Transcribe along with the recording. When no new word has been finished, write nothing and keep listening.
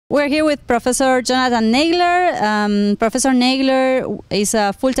We're here with Professor Jonathan Nagler. Professor Nagler is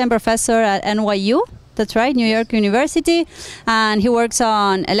a full-time professor at NYU. That's right, New York University, and he works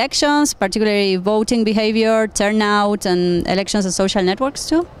on elections, particularly voting behavior, turnout, and elections and social networks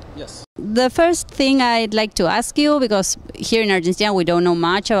too. Yes. The first thing I'd like to ask you, because here in Argentina we don't know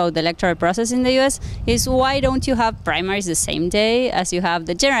much about the electoral process in the US, is why don't you have primaries the same day as you have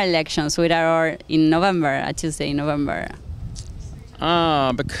the general elections, which are in November, a Tuesday in November?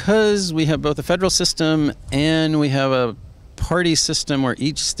 Because we have both a federal system and we have a party system where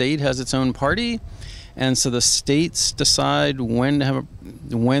each state has its own party. And so the states decide when they're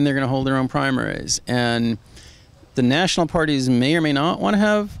going to hold their own primaries. And the national parties may or may not want to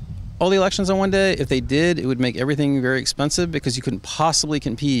have all the elections on one day. If they did, it would make everything very expensive because you couldn't possibly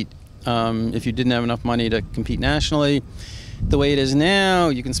compete if you didn't have enough money to compete nationally. The way it is now,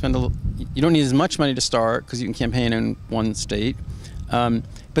 you can spend you don't need as much money to start because you can campaign in one state. But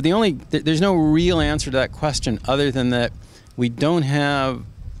there's no real answer to that question other than that we don't have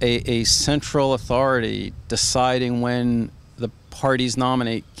a central authority deciding when the parties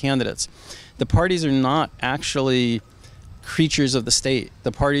nominate candidates. The parties are not actually creatures of the state.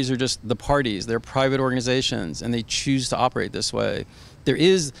 The parties are just the parties. They're private organizations, and they choose to operate this way.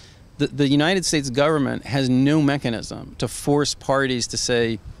 The United States government has no mechanism to force parties to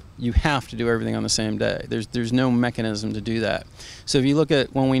say, you have to do everything on the same day. There's no mechanism to do that. So if you look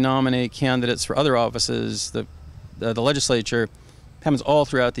at when we nominate candidates for other offices, the legislature happens all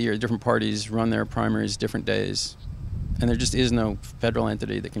throughout the year. Different parties run their primaries different days, and there just is no federal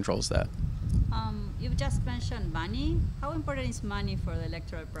entity that controls that. You've just mentioned money. How important is money for the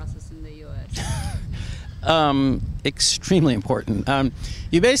electoral process in the U.S.? Extremely important.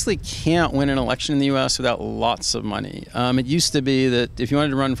 You basically can't win an election in the U.S. without lots of money. It used to be that if you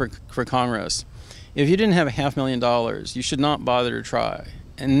wanted to run for Congress, if you didn't have $500,000, you should not bother to try.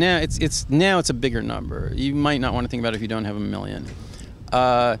 And now it's a bigger number. You might not want to think about it if you don't have $1 million.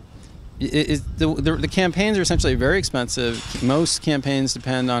 The campaigns are essentially very expensive. Most campaigns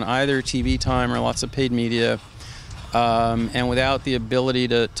depend on either TV time or lots of paid media. And without the ability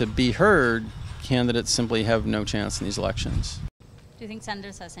to be heard, candidates simply have no chance in these elections. Do you think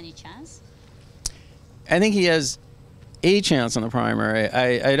Sanders has any chance? I think he has a chance in the primary.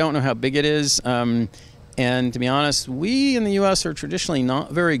 I don't know how big it is. And to be honest, we in the U.S. are traditionally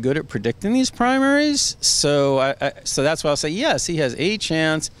not very good at predicting these primaries. So that's why I'll say yes, he has a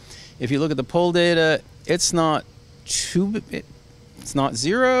chance. If you look at the poll data, it's not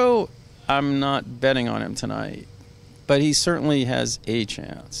zero. I'm not betting on him tonight, but he certainly has a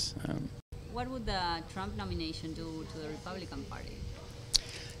chance. What would the Trump nomination do to the Republican Party?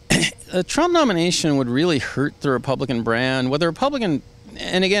 The Trump nomination would really hurt the Republican brand. Whether Republican,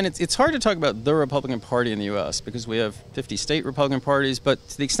 and again, it's hard to talk about the Republican Party in the U.S. because we have 50 state Republican parties, but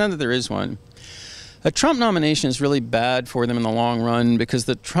to the extent that there is one, a Trump nomination is really bad for them in the long run because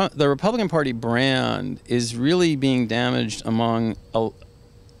the Republican Party brand is really being damaged among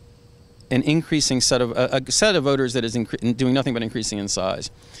an increasing set of a set of voters that is doing nothing but increasing in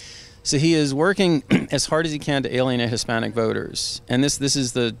size. So he is working as hard as he can to alienate Hispanic voters, and this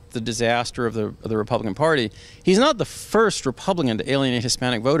is the disaster of the Republican Party. He's not the first Republican to alienate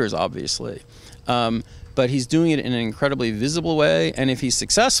Hispanic voters, obviously. But he's doing it in an incredibly visible way, and if he's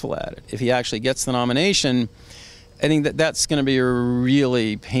successful at it, if he actually gets the nomination, I think that's going to be a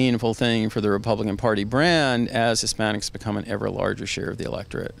really painful thing for the Republican Party brand as Hispanics become an ever larger share of the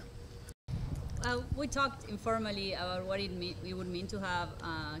electorate. We talked informally about what it would mean to have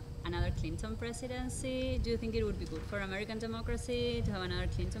another Clinton presidency. Do you think it would be good for American democracy to have another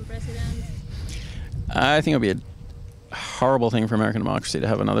Clinton president? I think it would be a horrible thing for American democracy to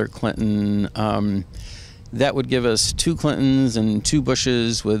have another Clinton. That would give us 2 Clintons and 2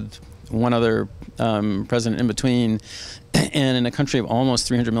 Bushes with one other president in between. And in a country of almost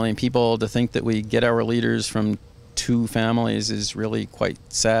 300 million people, to think that we get our leaders from 2 families is really quite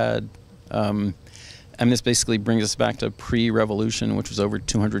sad. And this basically brings us back to pre-revolution, which was over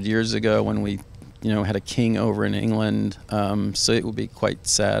 200 years ago when we, had a king over in England. So it would be quite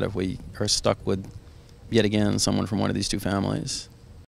sad if we are stuck with, yet again, someone from one of these 2 families.